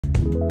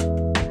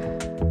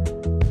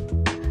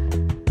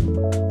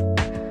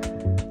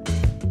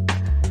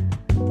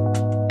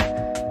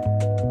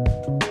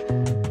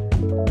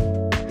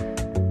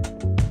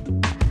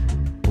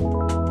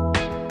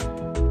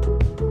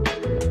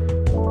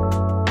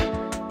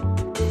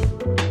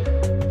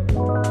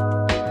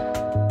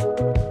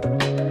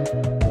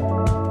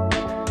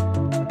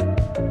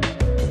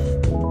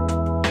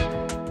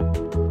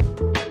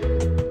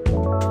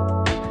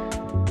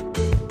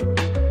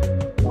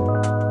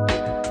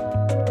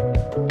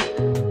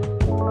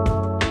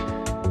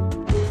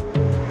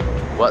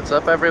What's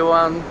up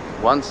everyone?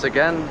 Once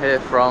again here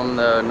from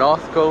the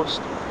north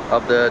coast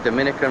of the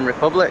Dominican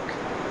Republic.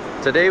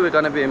 Today we're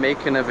going to be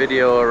making a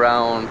video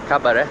around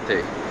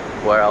Cabarete,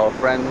 where our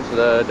friends,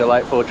 the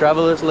delightful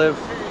travelers, live,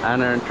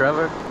 Anna and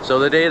Trevor. So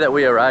the day that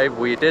we arrived,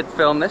 we did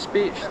film this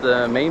beach,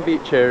 the main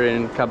beach here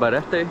in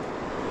Cabarete,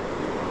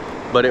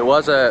 but it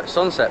was a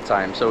sunset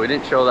time, so we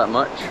didn't show that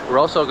much. We're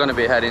also going to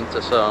be heading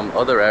to some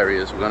other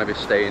areas. We're going to be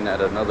staying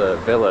at another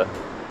villa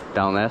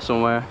down there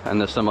somewhere, and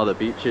there's some other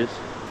beaches.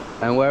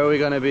 And where are we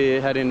going to be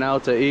heading now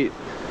to eat?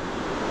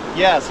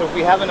 Yeah, so if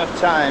we have enough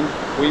time,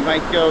 we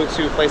might go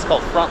to a place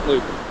called Front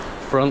Loop.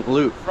 Front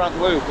Loop?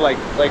 Front Loop, like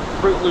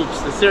Fruit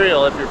Loops, the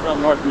cereal if you're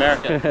from North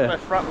America.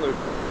 Front Loop.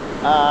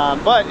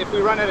 But if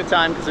we run out of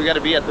time, because we got to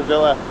be at the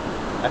villa,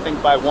 I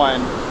think by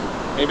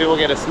 1, maybe we'll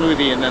get a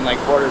smoothie and then like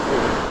order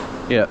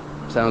food. Yeah,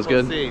 sounds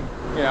good. See.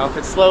 You know, if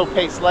it's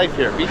slow-paced life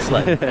here, beach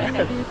life.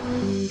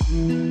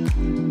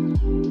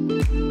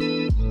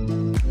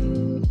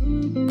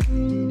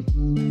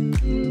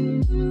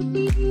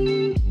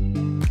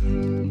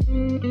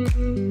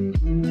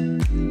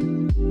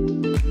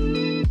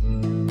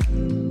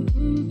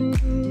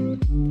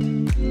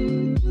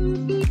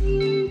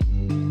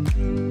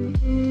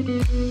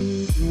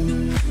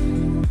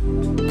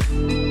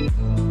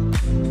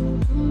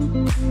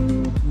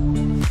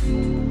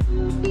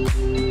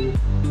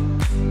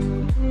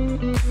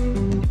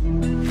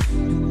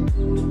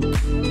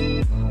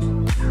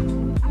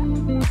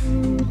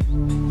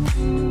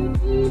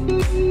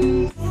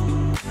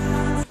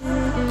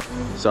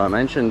 So I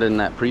mentioned in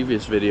that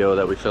previous video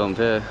that we filmed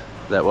here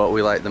that what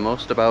we like the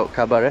most about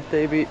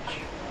Cabarete Beach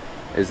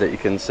is that you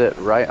can sit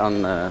right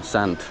on the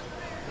sand.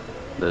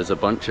 There's a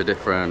bunch of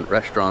different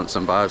restaurants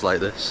and bars like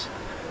this.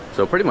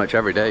 So pretty much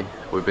every day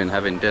we've been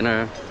having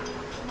dinner,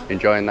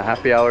 enjoying the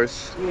happy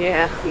hours.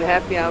 Yeah, the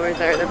happy hours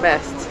are the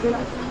best.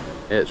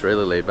 It's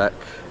really laid back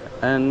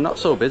and not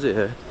so busy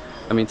here.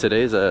 I mean,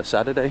 today's a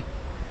Saturday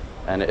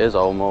and it is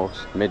almost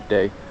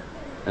midday,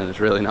 and there's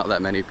really not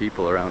that many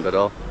people around at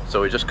all. So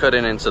we're just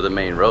cutting into the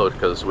main road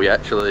because we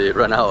actually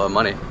run out of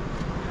money.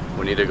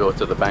 We need to go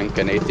to the bank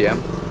and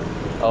ATM.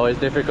 Always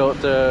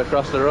difficult to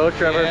cross the road,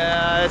 Trevor?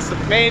 Yeah, it's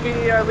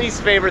maybe our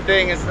least favorite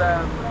thing is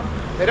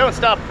they don't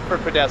stop for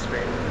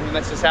pedestrians. I mean,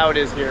 that's just how it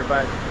is here,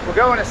 but we'll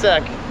go in a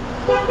sec.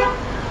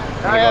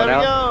 Alright, here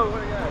we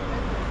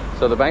go.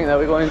 So the bank that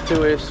we're going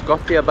to is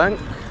Scotia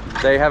Bank.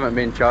 They haven't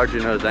been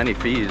charging us any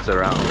fees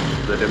around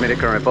the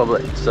Dominican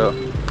Republic, so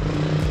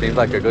seems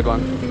like a good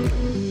one.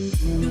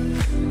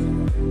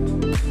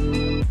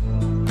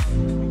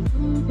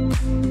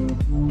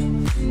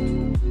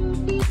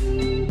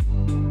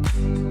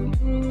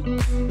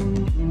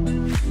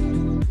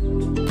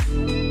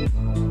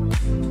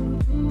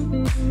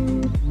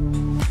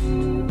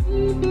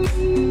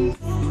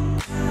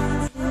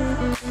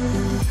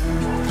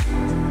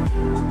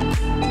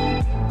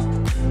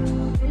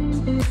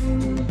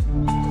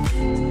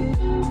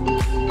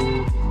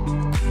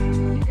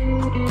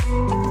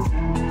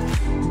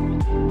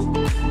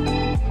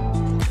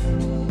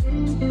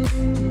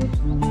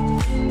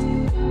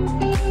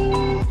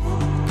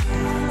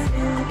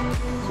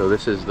 So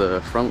this is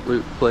the Front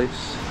Loop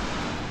place.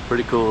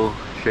 Pretty cool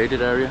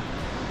shaded area.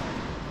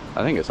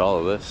 I think it's all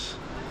of this.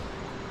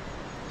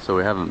 So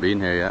we haven't been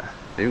here yet.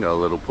 They even got a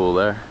little pool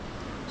there.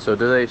 So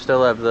do they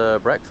still have the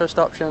breakfast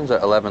options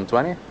at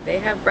 11:20? They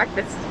have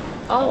breakfast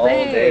all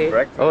day.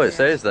 Breakfast. Oh, it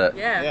says that?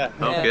 Yeah.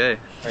 Okay.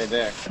 Right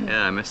there.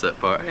 Yeah, I missed that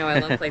part. I know, I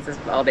love places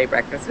with all day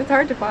breakfast. It's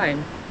hard to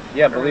find.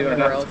 Yeah, believe it or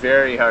not, it's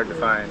very hard to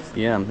find.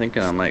 Yeah, I'm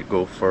thinking I might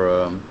go for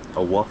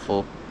a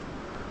waffle.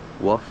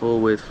 Waffle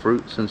with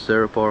fruits and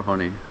syrup or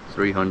honey,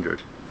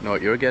 300. You know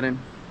what you're getting?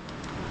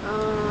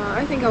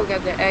 I think I'll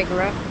get the egg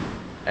wrap.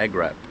 Egg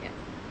wrap? Yeah.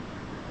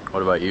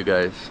 What about you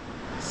guys?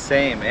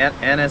 Same.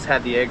 Anna's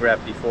had the egg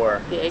wrap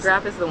before. The egg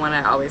wrap is the one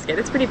I always get.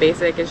 It's pretty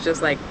basic. It's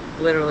just like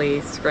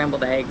literally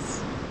scrambled eggs,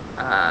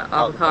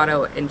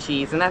 avocado and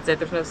cheese, and that's it.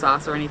 There's no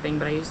sauce or anything,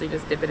 but I usually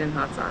just dip it in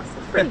hot sauce.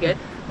 It's pretty good.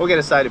 We'll get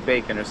a side of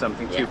bacon or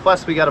something too. Yeah.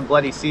 Plus we got a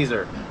Bloody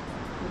Caesar.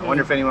 I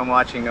wonder if anyone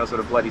watching knows what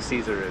a Bloody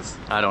Caesar is.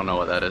 I don't know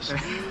what that is.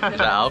 Is that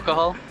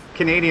alcohol?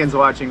 Canadians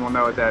watching will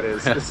know what that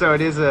is. So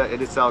it is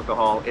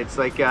alcohol. It's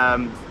like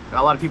a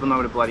lot of people know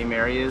what a Bloody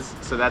Mary is.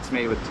 So that's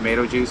made with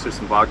tomato juice. There's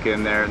some vodka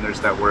in there, and there's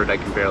that word I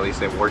can barely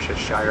say,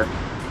 Worcestershire.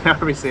 How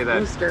do we say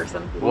that? Worcester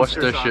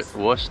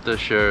something.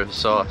 Worcestershire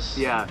sauce.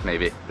 Yeah.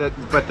 Maybe.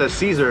 But the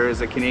Caesar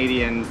is a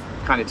Canadian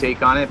kind of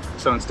take on it.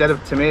 So instead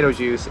of tomato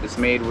juice, it's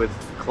made with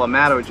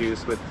clamato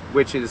juice,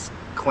 which is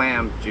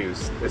clam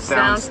juice. It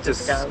sounds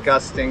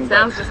disgusting.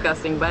 Sounds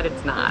disgusting, but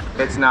it's not.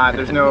 It's not.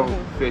 There's no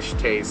fish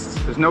taste.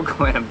 There's no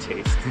clam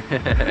taste.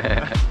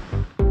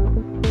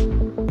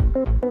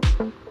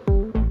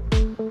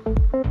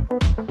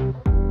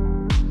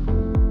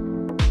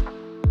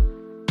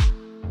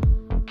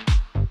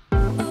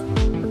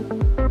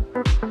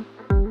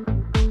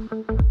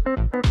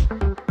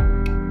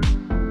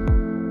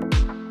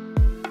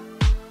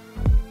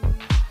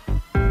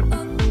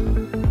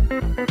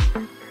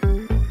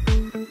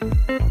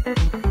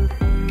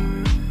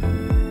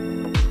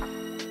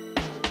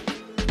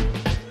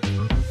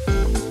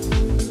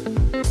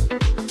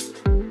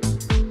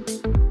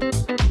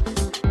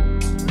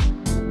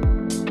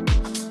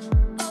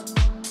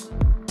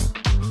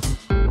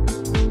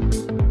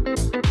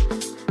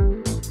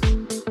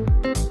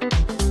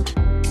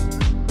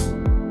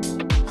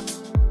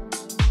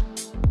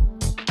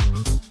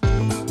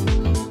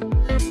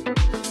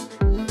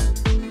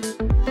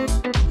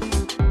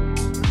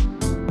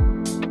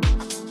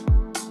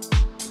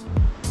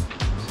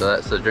 So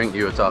that's the drink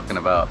you were talking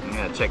about.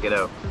 Yeah, check it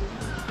out.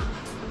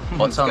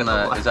 What's on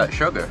the, is that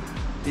sugar?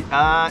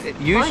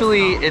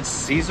 Usually it's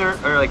Caesar,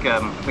 or like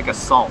a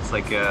salt,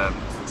 like a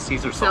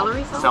Caesar salt.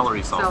 Celery salt?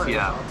 Celery salt, Celery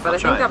yeah. salt. But I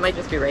think that might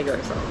just be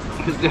regular salt.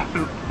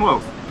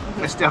 Whoa,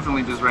 it's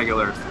definitely just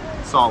regular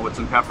salt with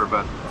some pepper,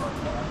 but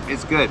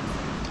it's good.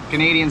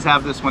 Canadians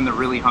have this when they're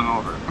really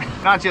hungover.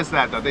 Not just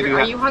that though, they do.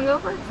 Are you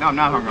hungover? No, I'm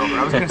not hungover.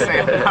 I was gonna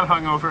say I'm not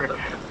hungover.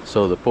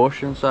 So the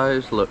portion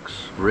size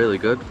looks really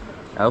good.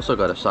 I also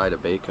got a side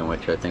of bacon,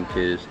 which I think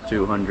is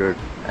 200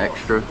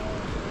 extra.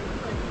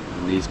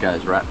 And these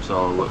guys' wraps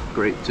all look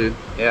great too.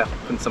 Yeah,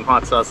 putting some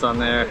hot sauce on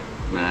there.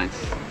 Nice.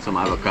 Some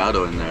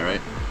avocado in there,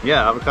 right?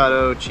 Yeah,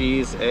 avocado,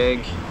 cheese,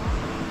 egg.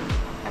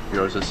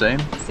 Yours the same?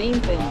 Same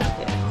thing,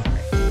 yeah.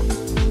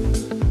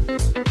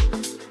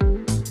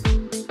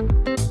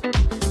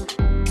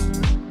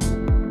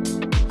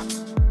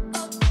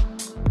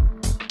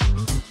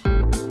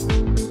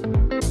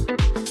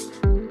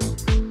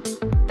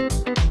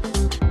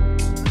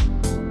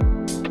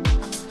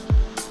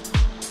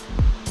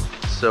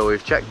 So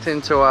we've checked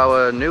into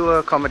our newer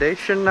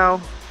accommodation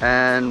now,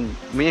 and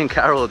me and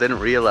Carol didn't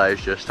realize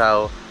just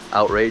how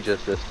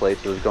outrageous this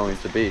place was going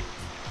to be.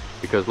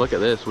 Because look at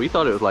this, we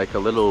thought it was like a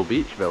little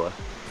beach villa.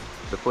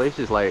 The place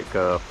is like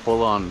a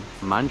full-on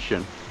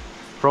mansion.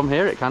 From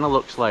here it kind of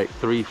looks like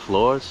 3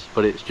 floors,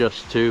 but it's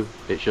just 2.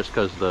 It's just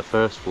because the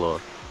first floor,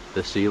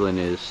 the ceiling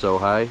is so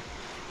high.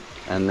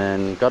 And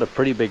then got a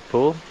pretty big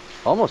pool.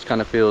 Almost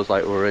kind of feels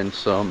like we're in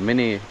some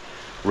mini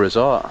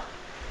resort.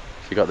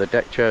 So you got the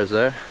deck chairs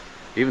there.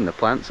 Even the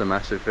plants are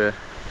massive here.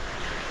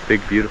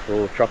 Big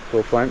beautiful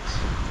tropical plants.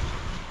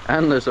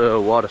 And there's a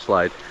water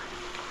slide.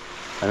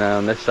 And then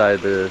on this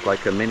side there's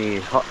like a mini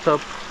hot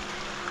tub.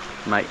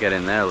 Might get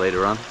in there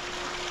later on.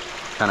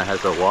 Kind of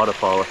has a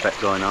waterfall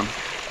effect going on.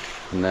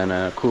 And then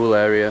a cool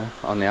area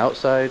on the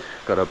outside.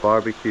 Got a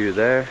barbecue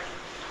there.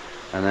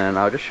 And then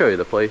I'll just show you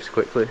the place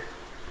quickly.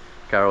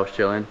 Carol's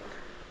chilling.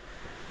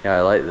 Yeah,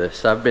 I like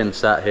this. I've been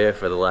sat here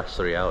for the last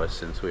 3 hours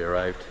since we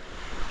arrived.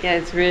 Yeah,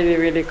 it's really,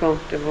 really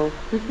comfortable.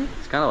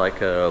 It's kind of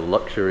like a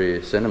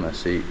luxury cinema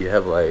seat. You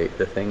have like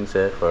the things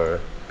here for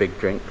big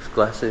drinks,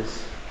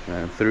 glasses.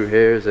 And through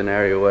here is an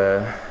area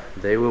where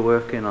they were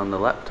working on the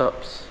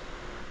laptops.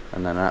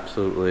 And then an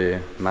absolutely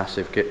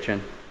massive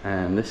kitchen.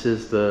 And this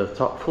is the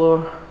top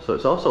floor. So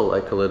it's also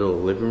like a little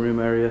living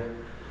room area.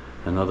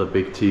 Another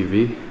big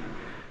TV.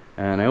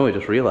 And I only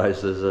just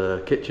realized there's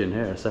a kitchen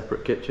here, a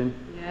separate kitchen.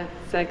 Yeah,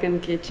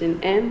 second kitchen,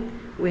 and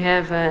we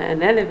have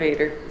an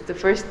elevator. It's the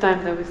first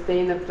time that we stay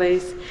in a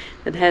place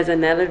that has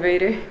an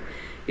elevator.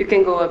 You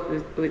can go up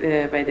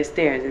by the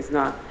stairs, it's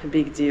not a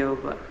big deal,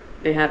 but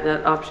they have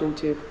that option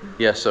too.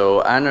 Yeah,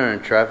 so Anna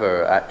and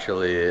Trevor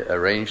actually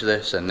arranged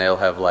this, and they'll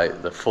have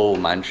like the full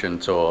mansion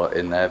tour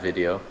in their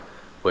video.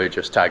 We're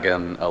just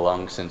tagging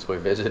along since we're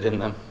visiting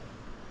them.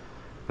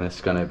 And it's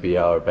gonna be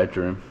our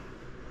bedroom.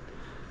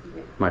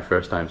 My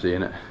first time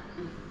seeing it.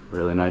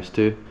 Really nice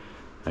too.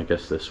 I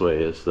guess this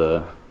way is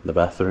the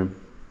bathroom.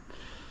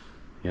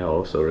 Yeah,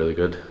 also really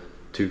good.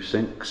 2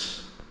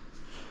 sinks.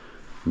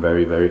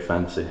 Very, very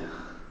fancy.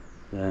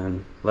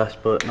 And last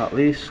but not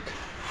least,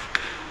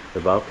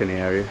 the balcony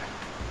area.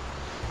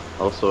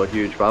 Also a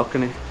huge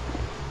balcony.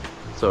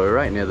 So we're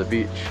right near the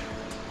beach.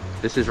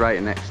 This is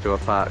right next to a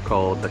park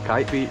called the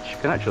Kite Beach. You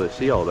can actually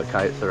see all the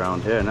kites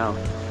around here now.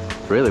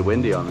 It's really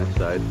windy on this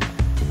side.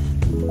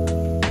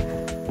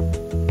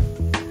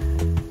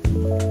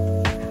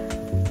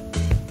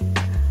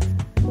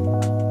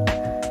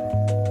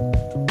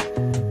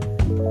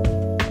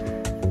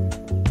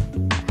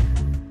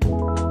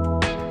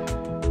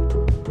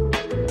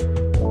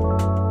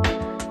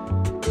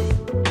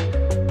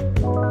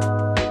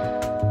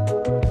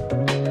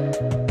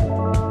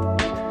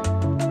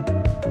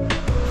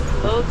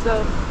 Loads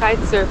of kite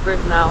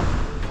surfers now.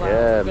 Wow,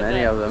 Yeah, look at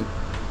many that. of them.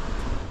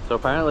 So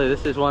apparently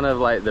this is one of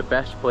like the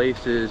best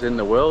places in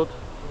the world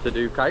to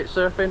do kite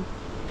surfing.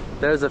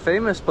 There's a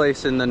famous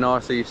place in the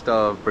northeast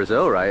of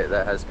Brazil, right,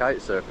 that has kite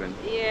surfing.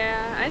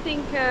 Yeah, I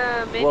think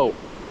maybe. Whoa,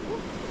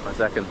 1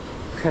 second.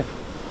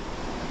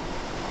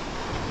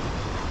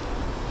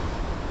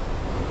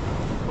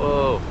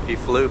 He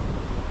flew.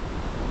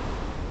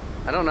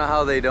 I don't know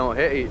how they don't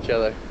hit each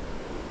other.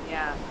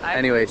 Yeah.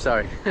 Anyway,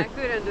 sorry. I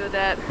couldn't do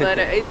that, but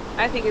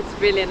I think it's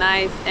really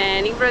nice.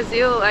 And in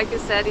Brazil, like you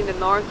said, in the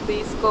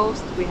northeast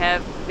coast, we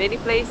have many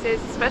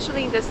places,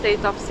 especially in the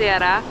state of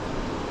Ceará.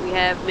 We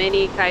have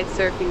many kite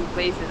surfing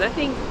places. I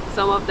think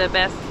some of the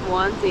best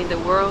ones in the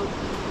world,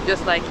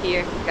 just like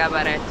here,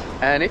 Cabarete.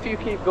 And if you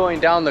keep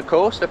going down the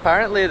coast,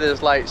 apparently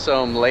there's like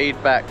some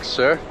laid-back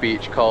surf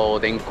beach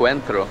called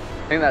Encuentro.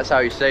 I think that's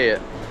how you say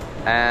it.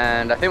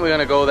 And I think we're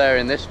gonna go there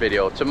in this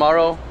video.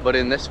 Tomorrow, but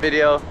in this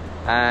video.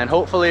 And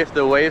hopefully if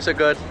the waves are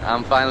good,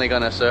 I'm finally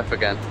gonna surf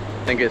again.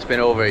 I think it's been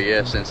over a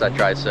year since I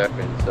tried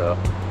surfing, so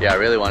yeah, I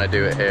really want to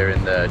do it here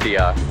in the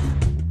DR.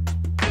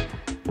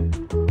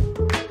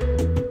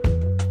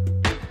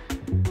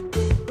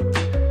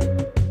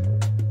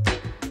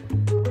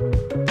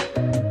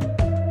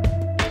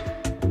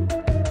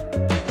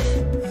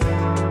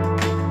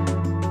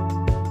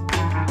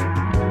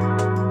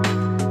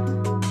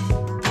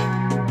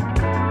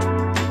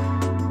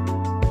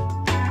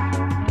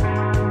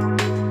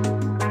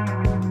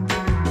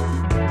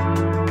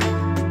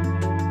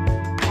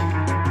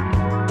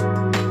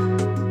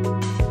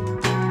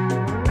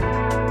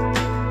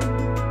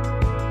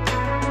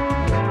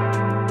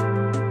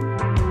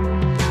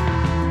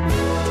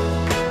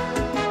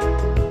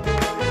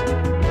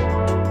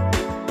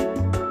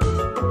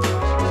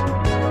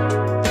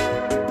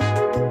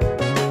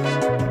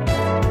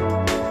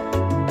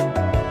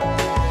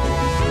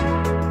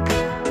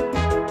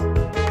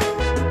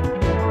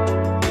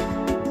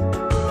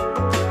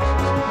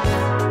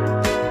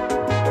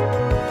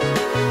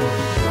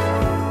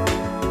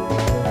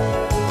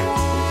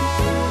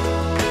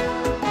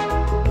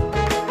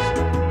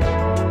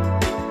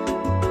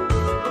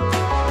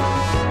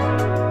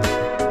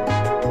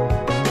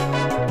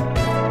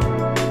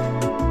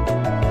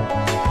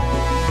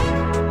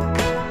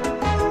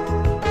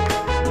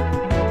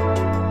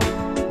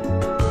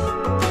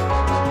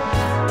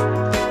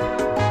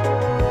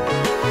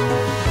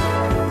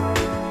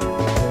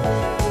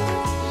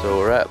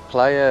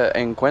 Playa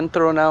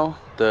Encuentro now,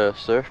 the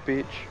surf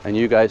beach, and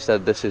you guys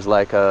said this is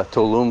like a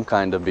Tulum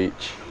kind of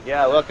beach.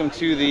 Yeah, welcome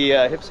to the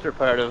hipster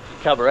part of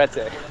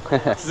Cabarete.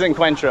 This is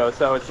Encuentro,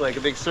 so it's like a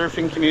big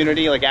surfing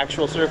community, like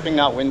actual surfing,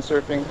 not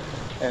windsurfing,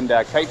 and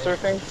kite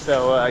surfing.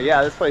 So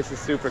yeah, this place is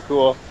super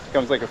cool.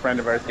 Comes like a friend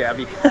of ours,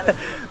 Gabby.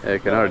 Yeah, you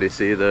can already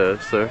see the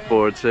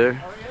surfboards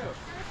here,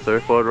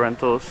 surfboard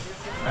rentals.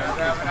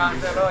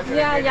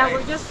 Yeah,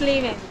 we're just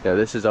leaving. Yeah,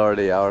 this is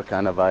already our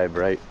kind of vibe,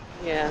 right?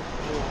 Yeah,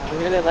 I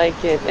really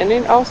like it. And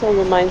it also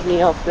reminds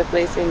me of the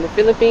place in the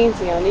Philippines,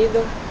 in El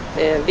Nido,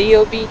 the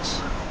Leo Beach.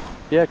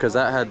 Yeah, because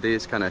that had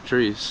these kind of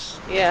trees.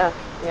 Yeah,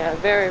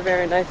 very,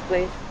 very nice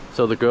place.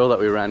 So the girl that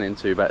we ran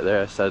into back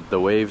there said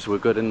the waves were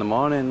good in the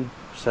morning,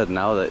 said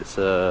now that it's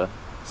a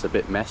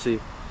bit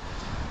messy.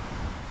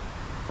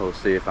 We'll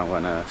see if I'm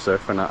gonna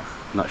surf or not.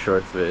 Not sure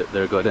if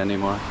they're good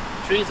anymore.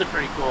 Trees are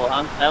pretty cool,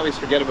 huh? I always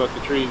forget about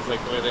the trees,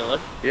 like the way they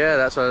look. Yeah,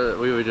 that's what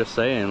we were just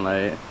saying,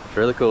 like, it's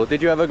really cool.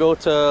 Did you ever go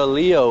to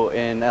Leo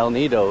in El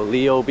Nido,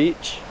 Leo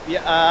Beach?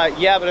 Yeah,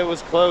 yeah, but it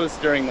was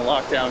closed during the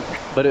lockdown.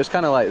 But it was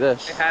kind of like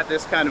this. It had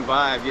this kind of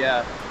vibe,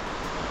 yeah.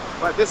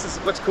 But this is,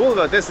 what's cool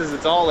about this is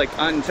it's all like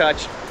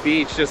untouched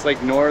beach, just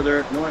like north,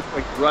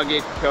 like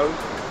rugged coast.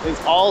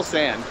 It's all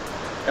sand.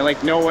 And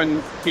like no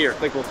one here,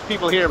 like well,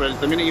 people here, but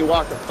the minute you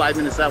walk 5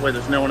 minutes that way,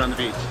 there's no one on the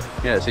beach.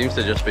 Yeah, it seems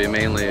to just be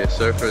mainly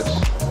surfers.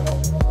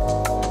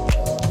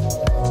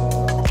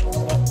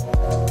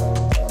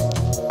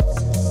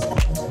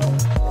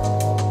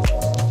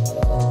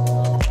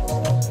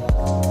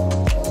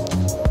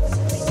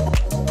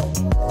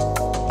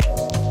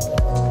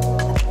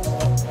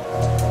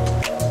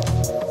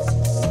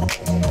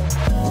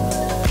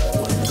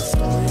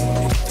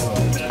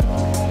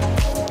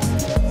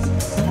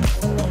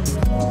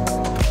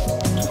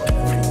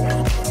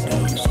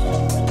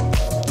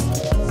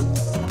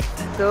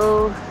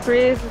 So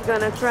Chris is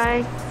gonna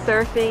try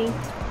surfing.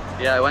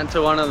 Yeah, I went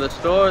to one of the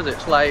stores.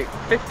 It's like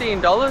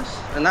 $15,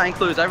 and that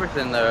includes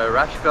everything, the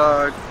rash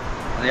guard,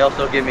 and they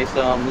also give me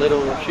some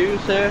little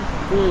shoes here.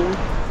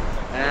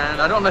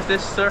 And I don't know if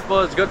this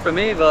surfboard is good for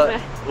me,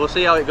 but we'll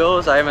see how it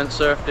goes. I haven't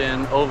surfed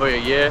in over a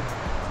year.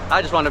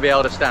 I just want to be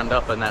able to stand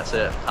up, and that's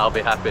it. I'll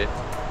be happy.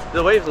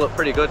 The waves look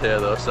pretty good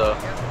here though, so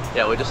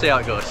yeah, we'll just see how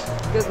it goes.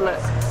 Good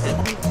luck.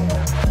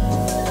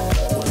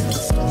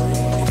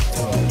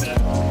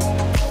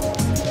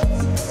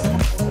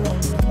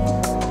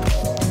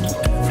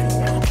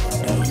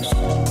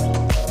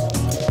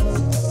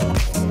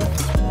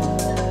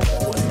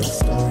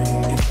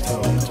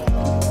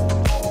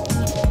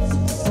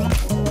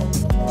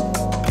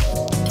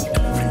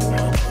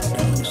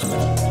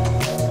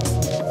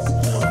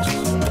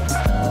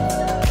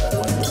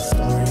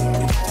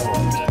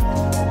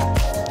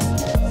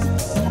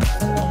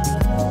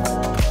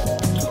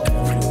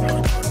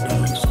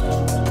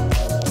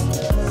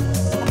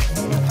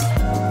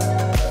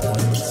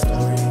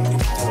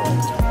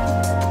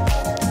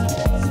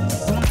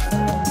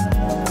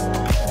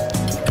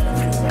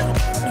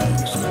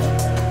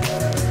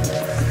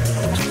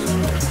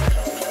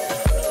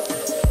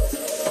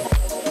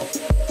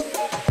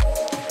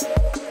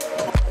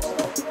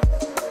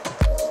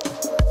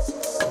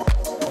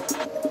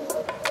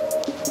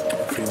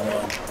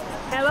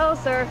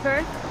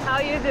 Robert. How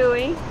you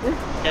doing?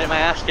 Getting my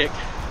ass kicked.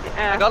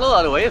 Yeah. I got a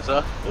lot of waves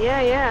though.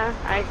 Yeah.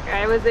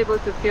 I was able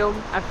to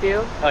film a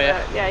few. Oh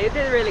yeah? Yeah, you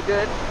did really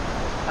good.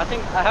 I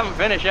think I haven't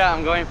finished yet.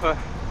 I'm going for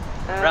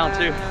round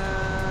 2.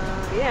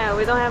 Yeah,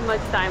 we don't have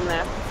much time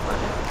left.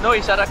 No,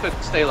 he said I could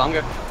stay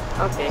longer.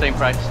 Okay. Same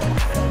price.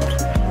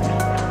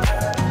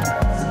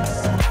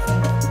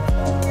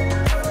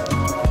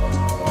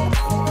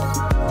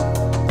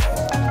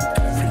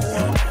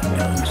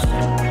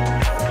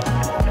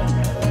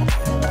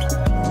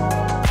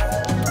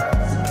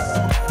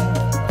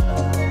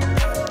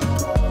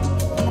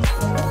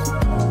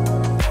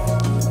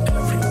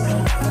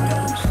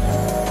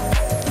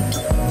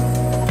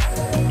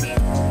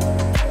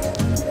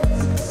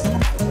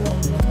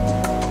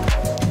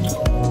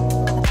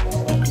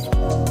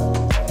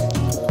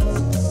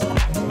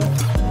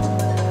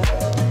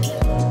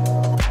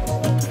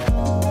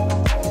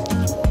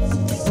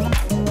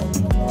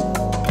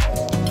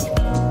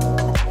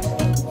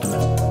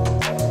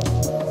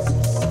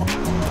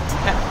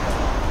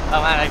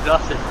 Oh man,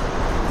 exhausted.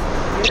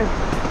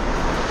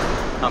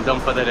 Yeah. I'm done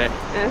for the day.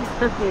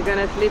 You're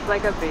gonna sleep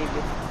like a baby.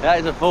 That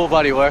is a full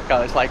body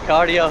workout. It's like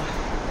cardio,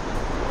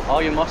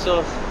 all your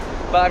muscles.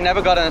 But I've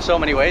never gotten so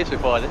many waves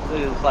before. This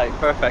is like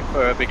perfect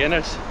for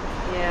beginners.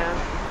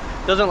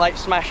 Yeah. Doesn't like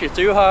smash you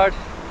too hard,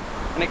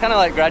 and it kind of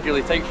like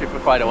gradually takes you for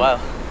quite a while.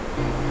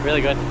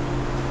 Really good.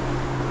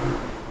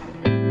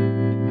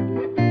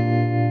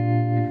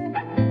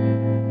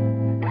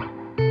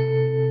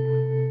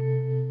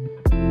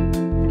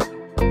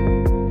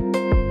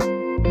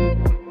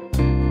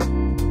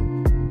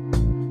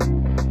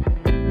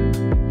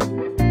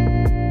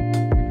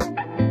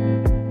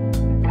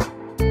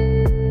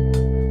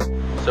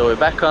 So we're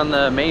back on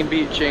the main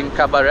beach in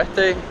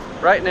Cabarete,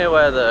 right near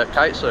where the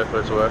kite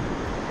surfers were,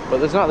 but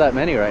there's not that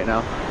many right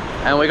now.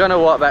 And we're gonna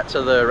walk back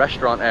to the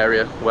restaurant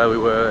area where we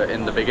were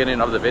in the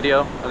beginning of the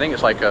video. I think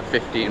it's like a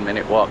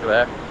 15-minute walk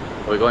there.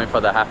 We're going for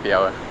the happy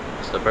hour.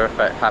 It's the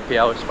perfect happy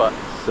hour spot.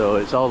 So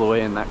it's all the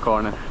way in that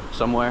corner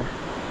somewhere.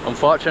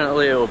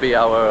 Unfortunately, it will be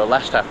our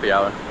last happy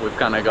hour. We've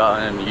kind of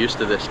gotten used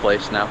to this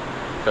place now,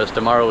 because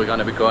tomorrow we're going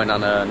to be going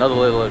on another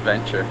little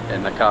adventure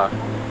in the car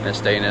and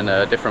staying in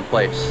a different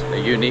place, a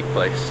unique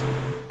place.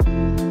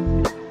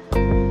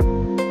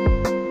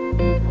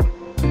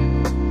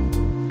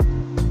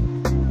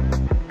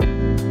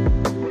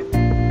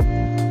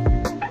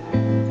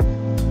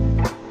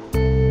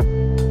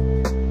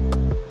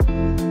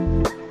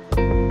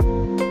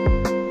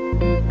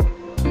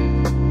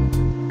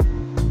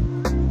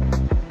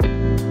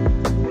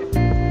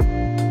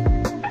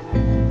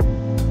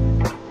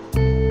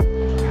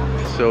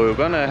 So we're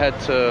gonna head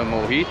to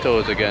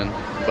Mojitos again,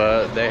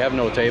 but they have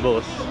no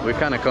tables. We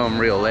kind of come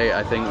real late,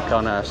 I think,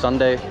 on a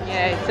Sunday.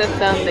 Yeah, it's a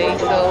Sunday,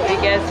 so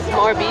it gets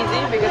more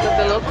busy because of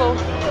the local.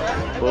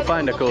 We'll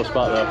find a cool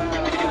spot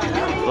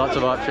though. Lots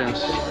of options.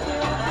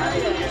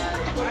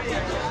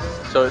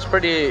 So it's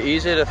pretty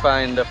easy to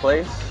find a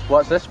place.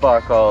 What's this bar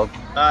called?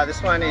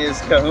 This one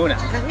is Kahuna.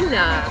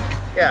 Kahuna.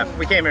 Yeah,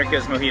 we came here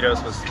because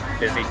Mojitos was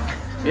busy.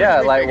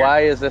 Yeah, like why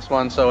is this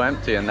one so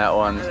empty and that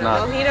one's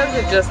not?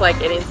 Mojitos is just like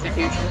an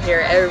institution here.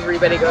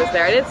 Everybody goes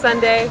there, and it's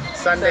Sunday.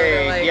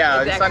 Sunday, so like,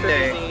 yeah, it's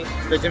Sunday.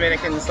 busy. The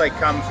Dominicans like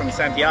come from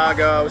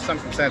Santiago, some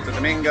from Santo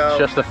Domingo. It's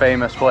just a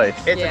famous place.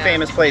 It's Yeah. a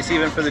famous place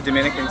even for the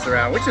Dominicans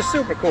around, which is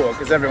super cool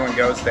because everyone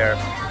goes there.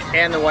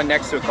 And the one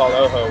next to it called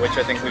Ojo, which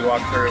I think we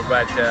walked through,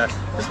 but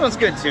this one's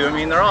good too. I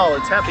mean,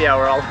 it's happy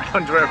hour all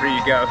around wherever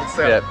you go.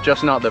 So Yeah,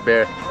 just not the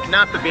beer.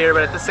 not the beer,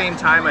 but at the same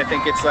time, I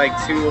think it's like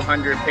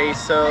 200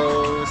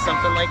 pesos,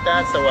 something like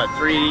that. So what,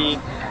 $3?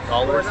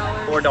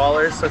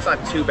 $4, so it's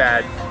not too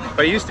bad.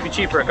 But it used to be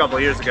cheaper a couple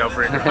of years ago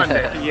for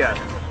Monday. Yeah.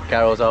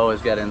 Carol's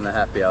always getting the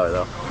happy hour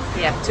though.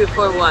 Yeah, 2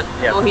 for 1.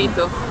 Yeah.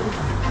 Mojito.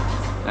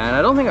 And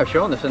I don't think I've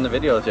shown this in the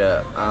videos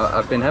yet.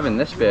 I've been having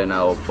this beer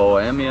now,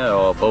 Bohemia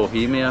or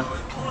Bohemia.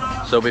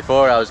 So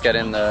before I was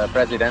getting the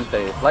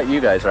Presidente, like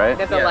you guys, right?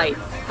 That's a Yeah. light.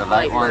 The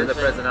light One one. of the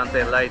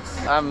Presidente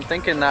lights. I'm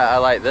thinking that I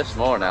like this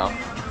more now.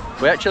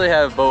 We actually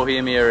have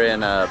Bohemia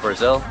in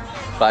Brazil,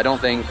 but I don't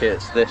think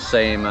it's this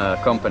same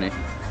company.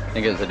 I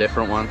think it's a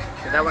different one.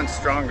 That one's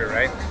stronger,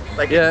 right?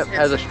 Like Yeah, it it's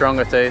has a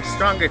stronger taste.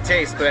 stronger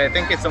taste, but I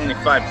think it's only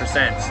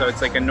 5%, so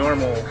it's like a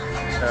normal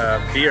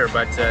beer,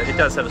 but it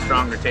does have a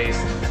stronger taste.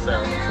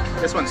 So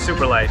this one's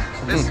super light.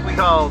 This we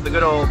call the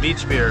good old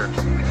beach beer.